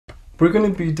We're going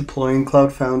to be deploying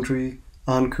Cloud Foundry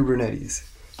on Kubernetes.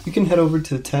 You can head over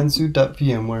to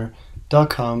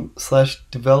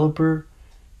tanzu.vmware.com/developer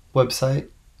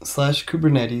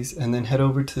website/Kubernetes and then head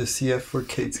over to the CF for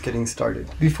Kate's Getting Started.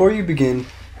 Before you begin,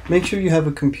 make sure you have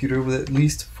a computer with at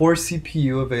least 4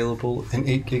 CPU available and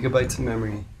 8 GB of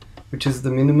memory, which is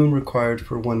the minimum required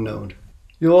for one node.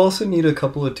 You'll also need a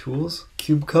couple of tools: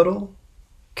 kubectl,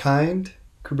 Kind,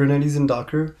 Kubernetes and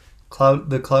Docker,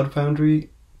 the Cloud Foundry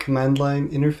command line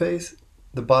interface,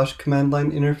 the Bosch command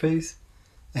line interface,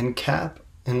 and CAP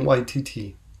and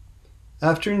YTT.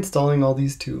 After installing all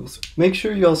these tools, make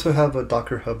sure you also have a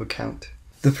Docker Hub account.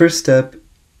 The first step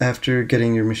after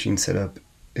getting your machine set up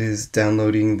is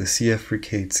downloading the CF for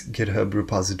Kate's GitHub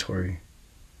repository.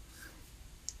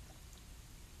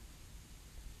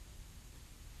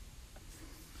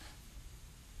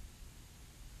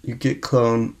 You git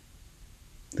clone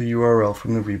the URL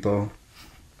from the repo,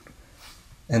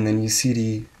 and then you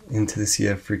cd into the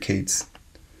CF for Kate's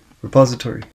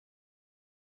repository.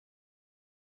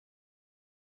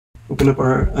 Open up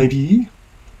our IDE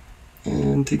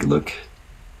and take a look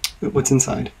at what's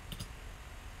inside.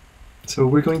 So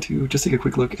we're going to just take a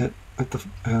quick look at the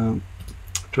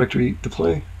directory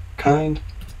deploy, kind,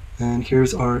 and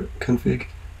here's our config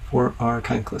for our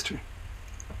kind cluster.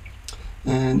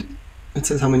 And it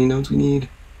says how many nodes we need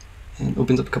and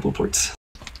opens up a couple of ports.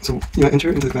 So enter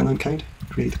into the command line kind,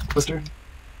 create cluster,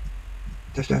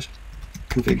 --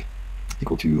 config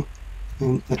equal to,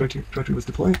 and that directory was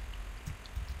deploy,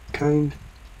 kind,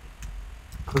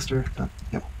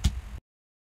 cluster.yaml.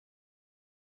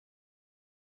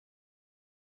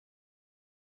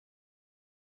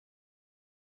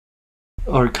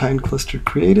 Our kind cluster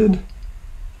created.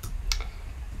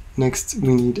 Next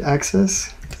we need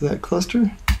access to that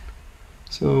cluster.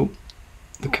 So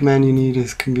the command you need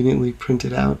is conveniently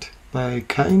printed out by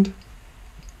kind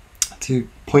to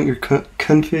point your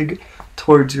config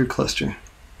towards your cluster.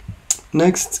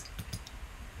 Next,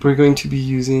 we're going to be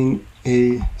using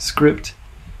a script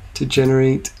to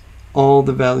generate all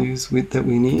the values that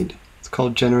we need. It's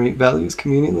called generate values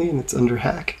conveniently, and it's under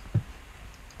hack.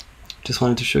 Just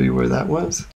wanted to show you where that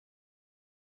was.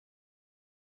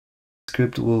 The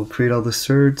script will create all the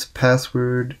certs,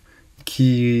 password,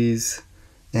 keys,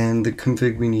 and the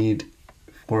config we need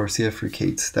for CF for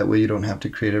Kate's. That way you don't have to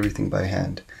create everything by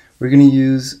hand. We're going to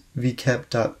use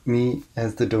vcap.me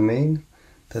as the domain.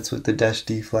 That's what the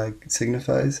 -d flag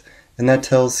signifies. And that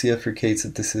tells CF for Kate's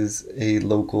that this is a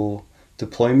local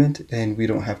deployment and we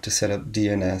don't have to set up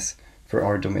DNS for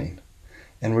our domain.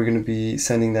 And we're going to be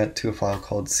sending that to a file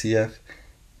called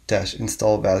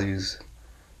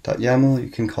cf-install-values.yaml. You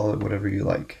can call it whatever you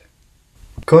like.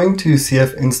 Going to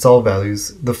CF install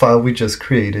values, the file we just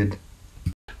created.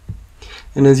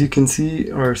 And as you can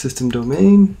see, our system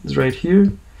domain is right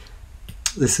here.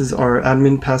 This is our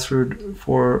admin password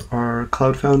for our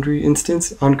Cloud Foundry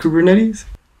instance on Kubernetes.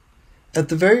 At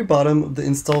the very bottom of the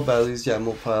install values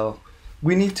YAML file,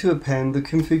 we need to append the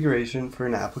configuration for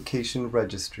an application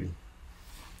registry.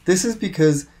 This is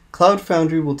because Cloud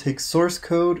Foundry will take source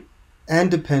code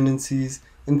and dependencies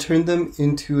and turn them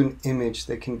into an image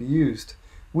that can be used.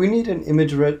 We need an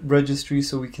image registry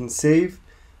so we can save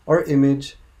our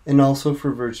image and also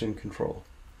for version control.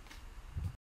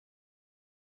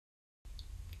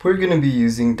 We're going to be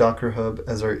using Docker Hub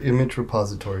as our image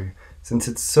repository since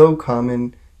it's so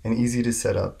common and easy to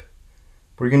set up.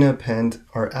 We're going to append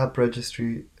our App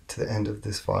Registry to the end of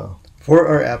this file. For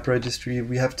our App Registry,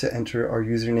 we have to enter our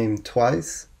username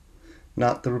twice,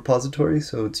 not the repository,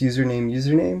 so it's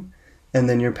username, and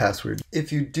then your password.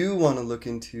 If you do want to look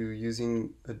into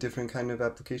using a different kind of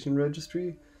application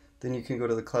registry, then you can go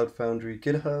to the Cloud Foundry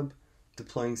GitHub,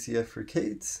 deploying CF for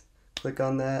Kate's, click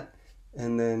on that,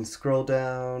 and then scroll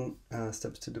down,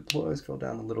 steps to deploy, scroll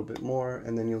down a little bit more,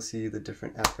 and then you'll see the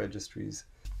different app registries.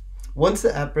 Once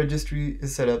the app registry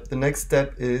is set up, the next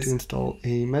step is to install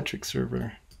a metric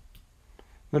server.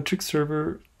 Metric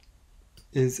server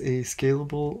is a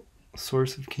scalable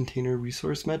source of container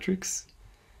resource metrics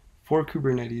for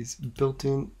Kubernetes,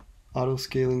 built-in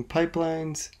auto-scaling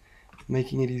pipelines,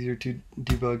 making it easier to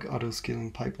debug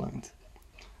auto-scaling pipelines.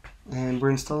 And we're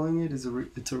installing it,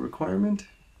 it's a requirement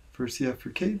for CF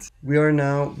for Kate's. We are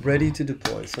now ready to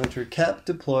deploy. So enter cap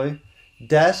deploy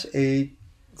 -a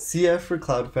CF for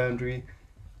Cloud Foundry,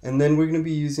 and then we're going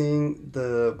to be using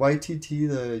the YTT,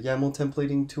 the YAML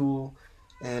templating tool,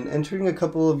 and entering a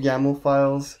couple of YAML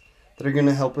files that are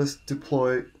going to help us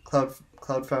deploy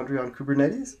Cloud Foundry on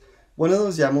Kubernetes. One of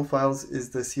those YAML files is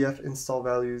the CF install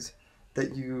values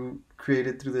that you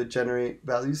created through the generate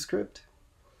values script.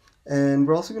 And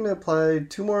we're also going to apply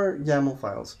 2 more YAML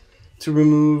files. to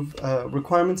remove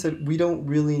requirements that we don't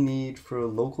really need for a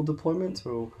local deployment.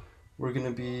 So we're going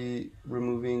to be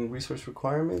removing resource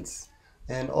requirements,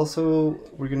 and also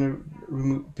we're going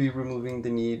to be removing the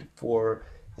need for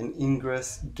an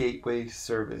ingress gateway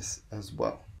service as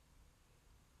well.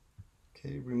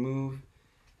 Okay, remove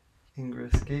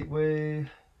ingress gateway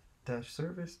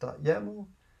 -service.yaml.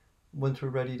 Once we're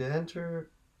ready to enter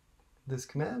this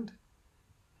command,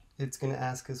 it's going to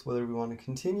ask us whether we want to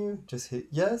continue. Just hit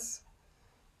yes,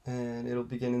 and it'll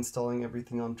begin installing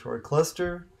everything onto our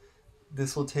cluster.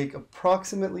 This will take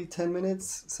approximately 10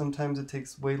 minutes. Sometimes it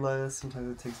takes way less, sometimes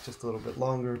it takes just a little bit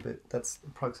longer, but that's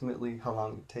approximately how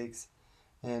long it takes.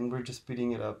 And we're just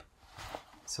speeding it up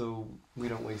so we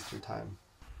don't waste your time.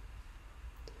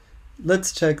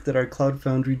 Let's check that our Cloud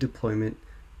Foundry deployment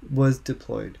was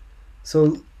deployed.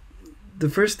 So the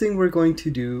first thing we're going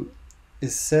to do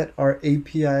is set our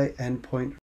API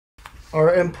endpoint.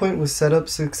 Our endpoint was set up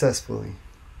successfully.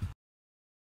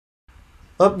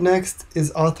 Up next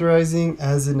is authorizing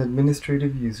as an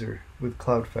administrative user with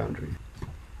Cloud Foundry.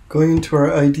 Going into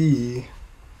our IDE,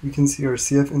 we can see our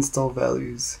CF install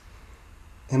values.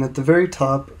 And at the very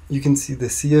top, you can see the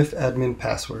CF admin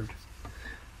password.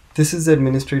 This is the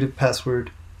administrative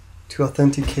password to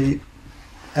authenticate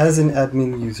as an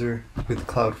admin user with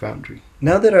Cloud Foundry.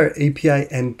 Now that our API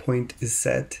endpoint is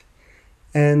set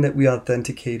and that we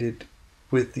authenticated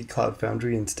with the Cloud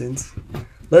Foundry instance,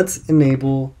 let's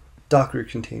enable Docker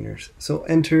containers. So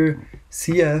enter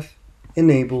CF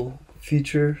enable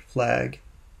feature flag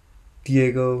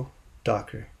Diego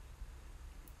Docker.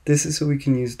 This is so we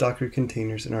can use Docker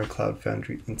containers in our Cloud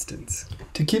Foundry instance.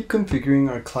 To keep configuring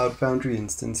our Cloud Foundry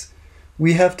instance,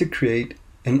 we have to create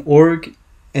an org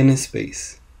and a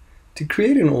space. To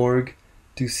create an org,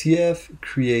 do CF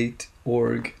create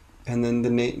org and then the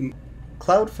name.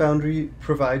 Cloud Foundry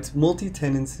provides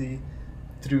multi-tenancy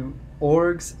through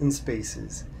orgs and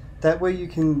spaces. That way you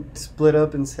can split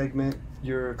up and segment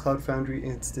your Cloud Foundry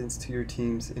instance to your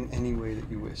teams in any way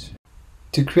that you wish.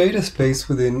 To create a space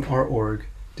within our org,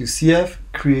 do CF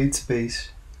create space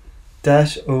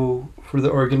 -o for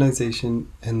the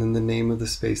organization and then the name of the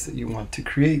space that you want to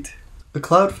create. A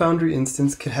Cloud Foundry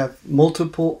instance can have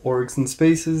multiple orgs and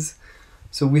spaces,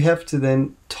 so we have to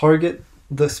then target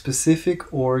the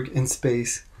specific org and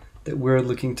space that we're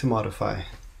looking to modify.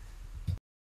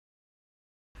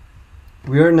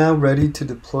 We are now ready to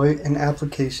deploy an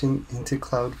application into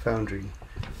Cloud Foundry.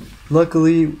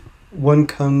 Luckily, one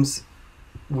comes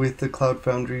with the Cloud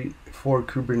Foundry for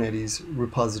Kubernetes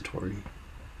repository.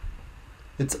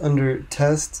 It's under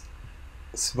Test,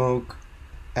 Smoke,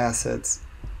 Assets,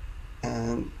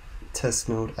 and Test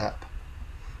Node App.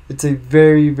 It's a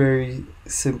very, very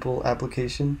simple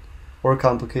application, or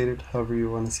complicated, however you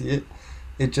want to see it.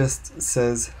 It just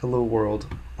says hello world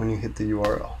when you hit the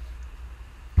URL.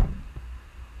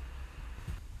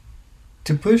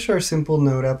 To push our simple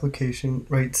node application,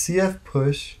 write CF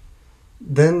push,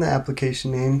 then the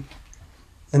application name,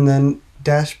 and then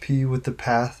 -p with the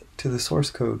path to the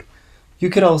source code. You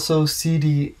could also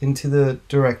cd into the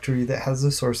directory that has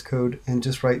the source code and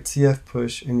just write CF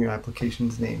push in your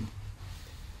application's name.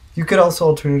 You could also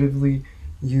alternatively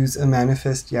use a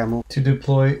manifest YAML to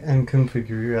deploy and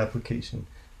configure your application.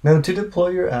 Now to deploy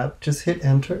your app, just hit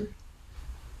enter.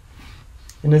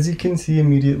 And as you can see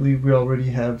immediately, we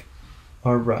already have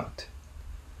our route.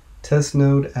 Test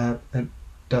node app at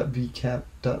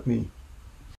 .vcap.me.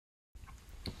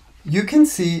 You can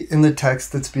see in the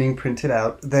text that's being printed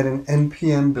out that an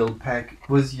npm build pack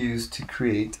was used to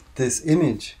create this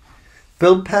image.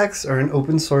 Build packs are an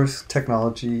open source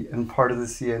technology and part of the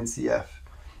CNCF.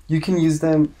 You can use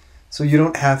them so you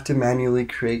don't have to manually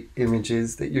create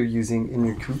images that you're using in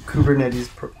your Kubernetes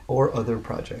or other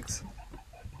projects.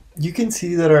 You can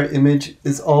see that our image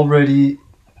is already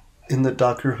in the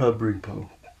Docker Hub repo.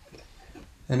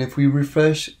 And if we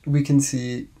refresh, we can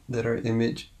see that our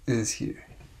image is here.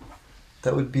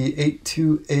 That would be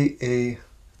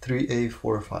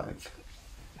 82AA3A45.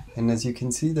 And as you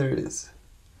can see, there it is.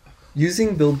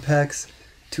 Using build packs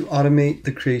to automate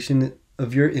the creation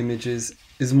of your images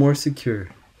is more secure.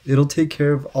 It'll take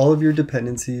care of all of your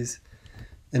dependencies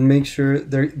and make sure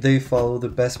they follow the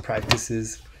best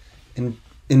practices in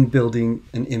building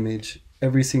an image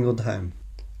every single time.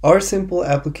 Our simple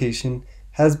application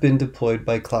has been deployed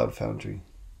by Cloud Foundry.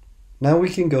 Now we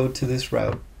can go to this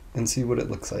route and see what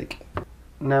it looks like.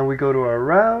 Now we go to our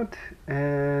route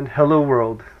and hello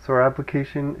world. So our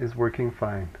application is working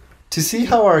fine. To see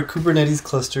how our Kubernetes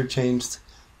cluster changed,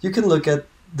 you can look at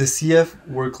the CF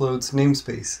workloads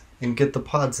namespace and get the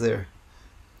pods there.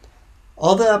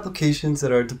 All the applications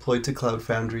that are deployed to Cloud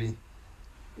Foundry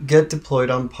get deployed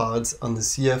on pods on the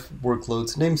CF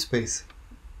workloads namespace.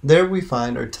 There we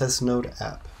find our test node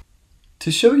app.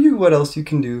 To show you what else you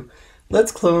can do,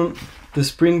 let's clone the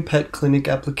Spring Pet Clinic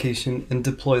application and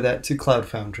deploy that to Cloud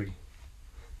Foundry.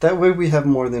 That way we have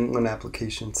more than one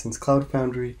application, since Cloud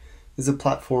Foundry is a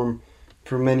platform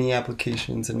for many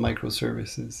applications and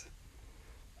microservices.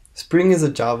 Spring is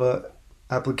a Java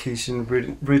application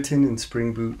written in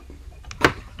Spring Boot.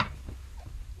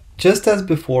 Just as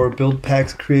before, build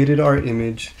packs created our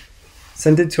image,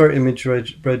 sent it to our image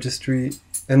registry,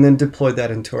 and then deployed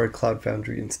that into our Cloud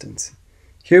Foundry instance.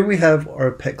 Here we have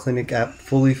our Pet Clinic app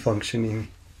fully functioning.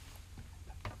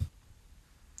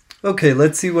 Okay,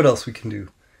 let's see what else we can do.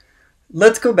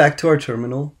 Let's go back to our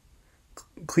terminal,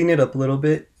 clean it up a little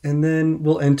bit, and then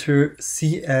we'll enter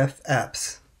CF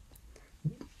apps.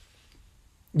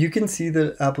 You can see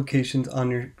the applications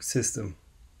on your system.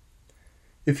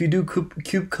 If you do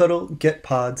kubectl get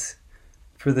pods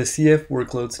for the CF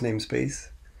workloads namespace,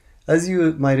 as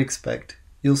you might expect,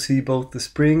 you'll see both the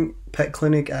Spring Pet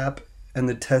Clinic app and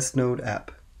the test node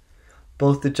app.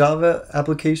 Both the Java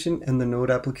application and the node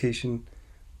application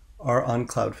are on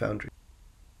Cloud Foundry.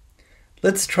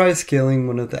 Let's try scaling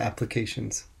one of the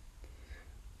applications.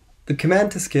 The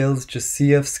command to scale is just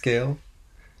cf scale,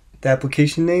 the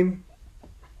application name,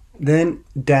 then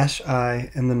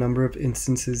 -i and the number of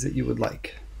instances that you would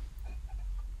like.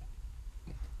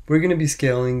 We're going to be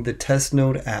scaling the test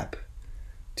node app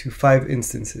to 5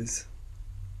 instances.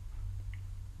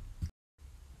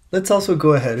 Let's also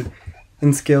go ahead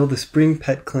and scale the Spring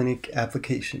Pet Clinic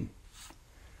application.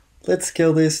 Let's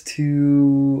scale this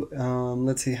to,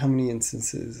 let's see how many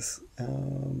instances,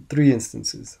 3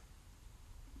 instances.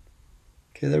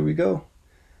 Okay, there we go.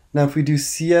 Now if we do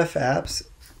CF apps,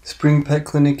 Spring Pet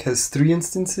Clinic has 3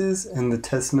 instances and the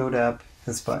test node app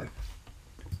has 5.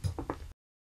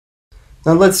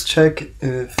 Now let's check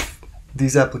if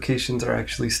these applications are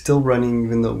actually still running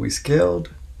even though we scaled.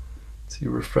 See,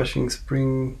 refreshing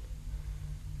Spring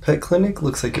Pet Clinic,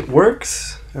 looks like it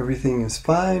works. Everything is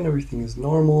fine, everything is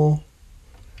normal.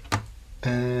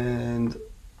 And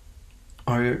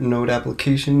our node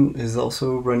application is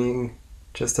also running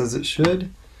just as it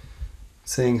should,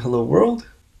 saying hello world.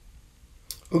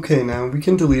 Okay, now we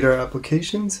can delete our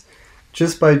applications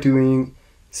just by doing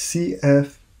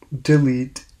cf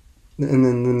delete and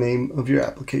then the name of your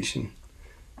application.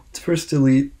 Let's first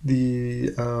delete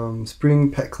the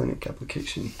Spring Pet Clinic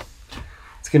application.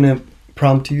 It's going to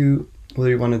prompt you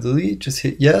whether you want to delete, just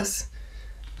hit yes,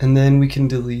 and then we can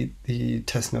delete the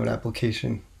test node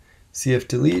application. Cf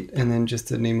delete and then just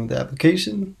the name of the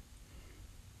application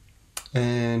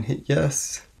and hit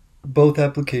yes. Both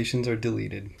applications are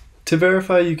deleted. To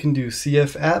verify, you can do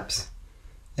CF apps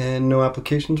and no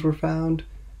applications were found,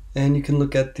 and you can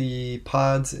look at the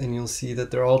pods and you'll see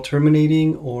that they're all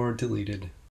terminating or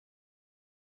deleted.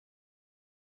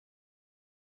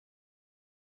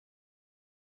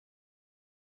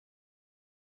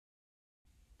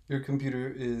 Your computer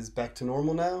is back to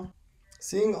normal now.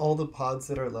 Seeing all the pods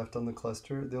that are left on the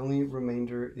cluster, the only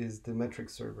remainder is the metric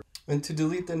server. And to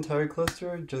delete the entire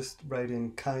cluster, just write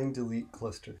in kind delete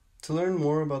cluster. To learn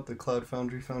more about the Cloud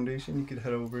Foundry Foundation, you could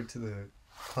head over to the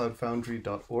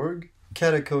cloudfoundry.org.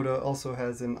 Katacoda also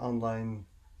has an online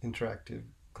interactive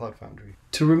Cloud Foundry.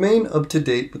 To remain up to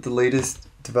date with the latest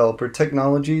developer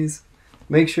technologies,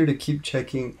 make sure to keep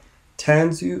checking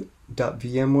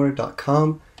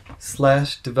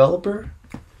tanzu.vmware.com/developer.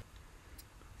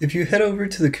 If you head over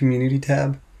to the community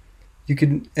tab, you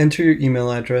can enter your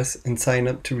email address and sign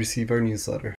up to receive our newsletter.